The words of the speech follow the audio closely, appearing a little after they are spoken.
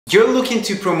You're looking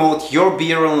to promote your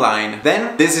beer online?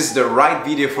 Then this is the right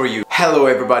video for you. Hello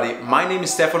everybody, my name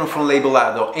is Stefano from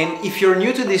Labelado, and if you're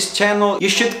new to this channel, you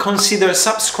should consider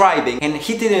subscribing and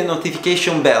hitting the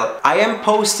notification bell. I am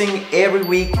posting every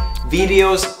week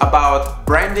videos about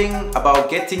branding, about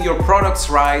getting your products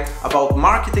right, about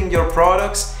marketing your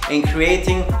products and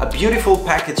creating a beautiful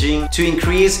packaging to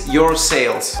increase your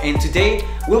sales. And today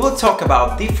we will talk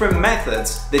about different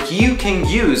methods that you can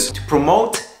use to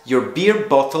promote your beer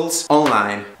bottles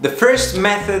online. The first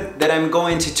method that I'm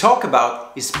going to talk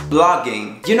about is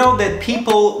blogging. You know that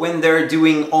people, when they're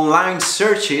doing online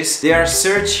searches, they are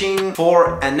searching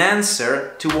for an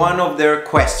answer to one of their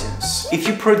questions. If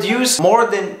you produce more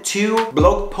than 2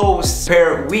 blog posts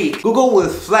per week, Google will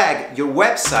flag your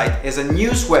website as a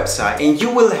news website and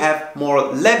you will have more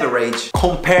leverage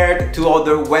compared to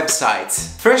other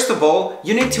websites. First of all,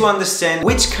 you need to understand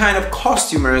which kind of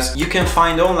customers you can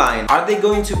find online. Are they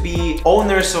going to be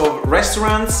owners of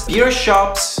restaurants, beer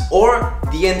shops, or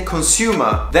the end consumer?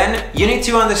 Then you need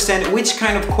to understand which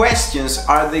kind of questions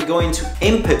are they going to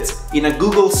input in a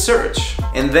Google search.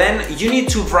 And then you need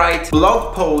to write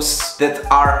blog posts that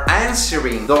are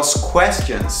answering those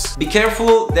questions. Be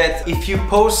careful that if you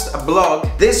post a blog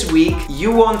this week,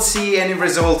 you won't see any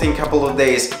result in a couple of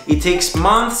days. It takes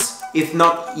months, if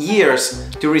not years,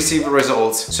 to receive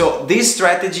results. So this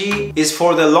strategy is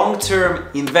for the long-term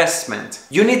investment.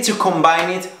 You need to combine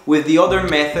it with the other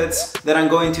methods that I'm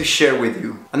going to share with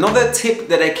you. Another tip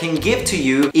that I can give to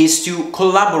you is to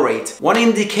collaborate. One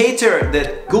indicator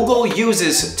that Google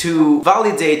uses to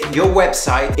validate your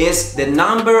website is the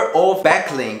number of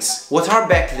backlinks. What are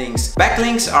backlinks?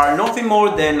 Backlinks are nothing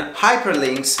more than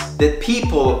hyperlinks that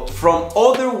people from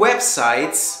other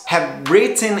websites have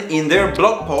written in their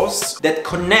blog posts that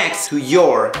connects to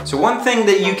your. So one thing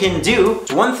that you can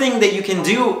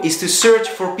do is to search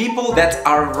for people that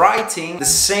are writing the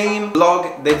same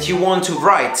blog that you want to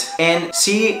write and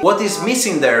see what is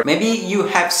missing there. Maybe you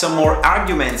have some more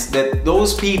arguments that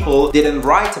those people didn't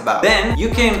write about. Then you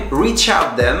can reach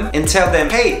out them and tell them,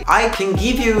 hey, I can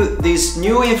give you this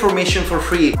new information for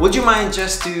free. Would you mind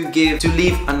just to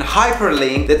leave a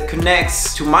hyperlink that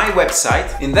connects to my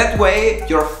website? In that way,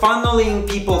 you're funneling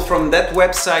people from that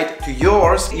website to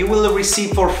yours. You will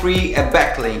receive for free a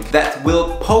backlink that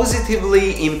will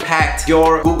positively impact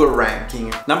your Google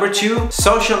ranking. Number 2,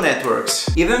 social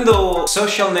networks. Even though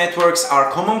social networks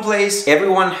are commonplace,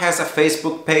 everyone has a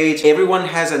Facebook page, everyone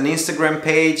has an Instagram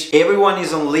page, everyone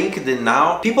is on LinkedIn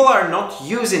now, people are not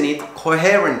using it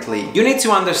coherently. You need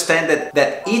to understand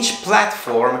that each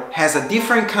platform has a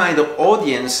different kind of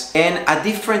audience and a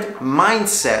different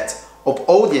mindset of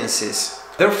audiences.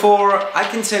 Therefore, I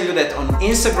can tell you that on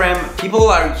Instagram, people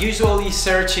are usually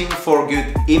searching for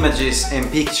good images and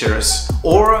pictures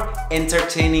or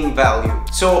entertaining value.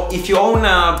 So if you own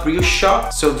a brew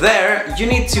shop, so there you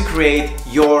need to create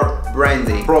your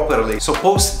branding properly. So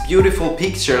post beautiful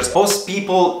pictures, post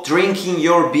people drinking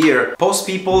your beer, post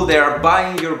people that are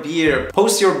buying your beer,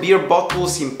 post your beer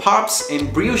bottles in pubs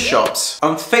and brew shops.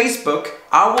 On Facebook,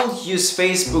 I will use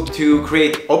Facebook to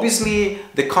create obviously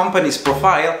the company's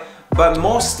profile, but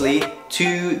mostly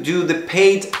to do the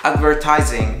paid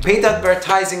advertising. Paid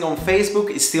advertising on Facebook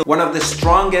is still one of the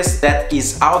strongest that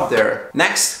is out there.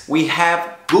 Next, we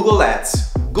have Google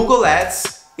Ads. Google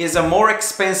Ads is a more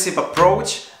expensive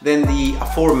approach than the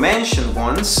aforementioned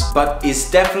ones, but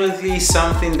it's definitely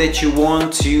something that you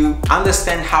want to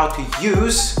understand how to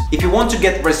use if you want to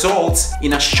get results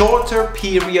in a shorter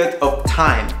period of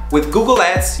time. With Google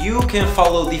Ads, you can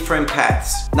follow different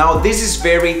paths. Now, this is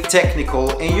very technical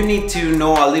and you need to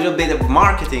know a little bit of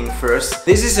marketing first.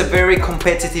 This is a very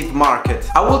competitive market.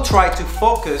 I will try to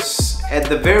focus at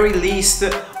the very least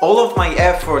all of my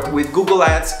effort with Google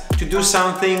Ads to do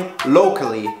something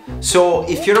locally. So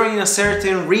if you're in a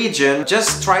certain region,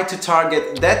 just try to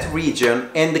target that region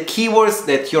and the keywords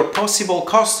that your possible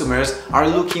customers are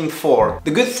looking for.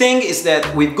 The good thing is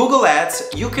that with Google Ads,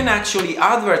 you can actually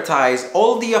advertise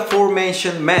all the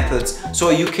aforementioned methods. So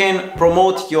you can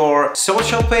promote your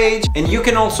social page and you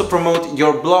can also promote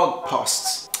your blog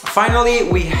posts. Finally,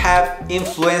 we have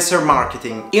influencer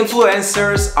marketing.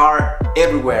 Influencers are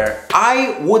everywhere.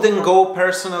 I wouldn't go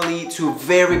personally to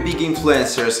very big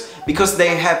influencers because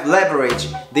they have leverage.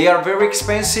 They are very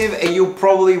expensive and you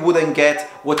probably wouldn't get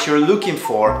what you're looking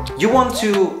for. You want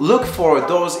to look for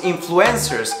those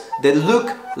influencers that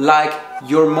look like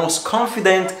your most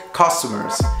confident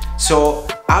customers. So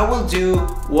I will do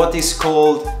what is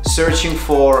called searching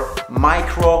for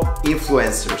micro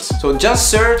influencers. So just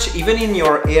search, even in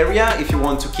your area, if you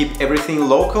want to keep everything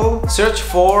local, search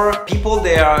for people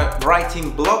that are writing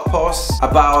blog posts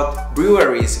about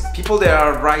breweries, people that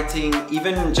are writing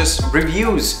even just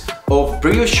reviews of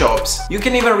brew shops. You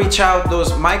can even reach out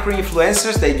those micro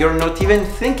influencers that you're not even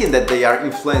thinking that they are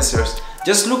influencers.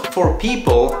 Just look for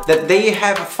people that they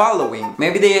have a following.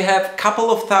 Maybe they have a couple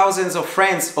of thousands of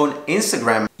friends on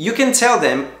Instagram. You can tell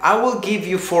them, I will give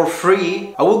you for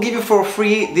free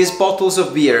these bottles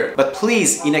of beer, but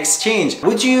please, in exchange,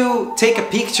 would you take a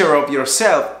picture of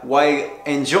yourself while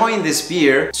enjoying this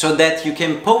beer so that you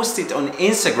can post it on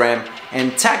Instagram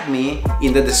and tag me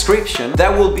in the description?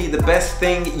 That will be the best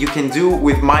thing you can do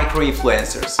with micro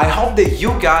influencers. I hope that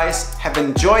you guys have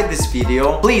enjoyed this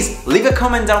video. Please leave a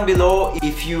comment down below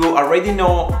if you already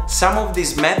know some of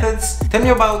these methods. Tell me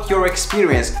about your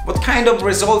experience. What kind of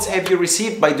results have you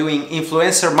received by doing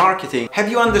influencer marketing? Have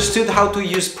you understood how to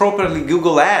use properly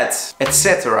Google Ads,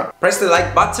 etc.? Press the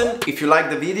like button if you like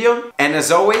the video, and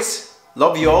as always,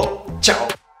 love you all.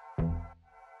 Ciao!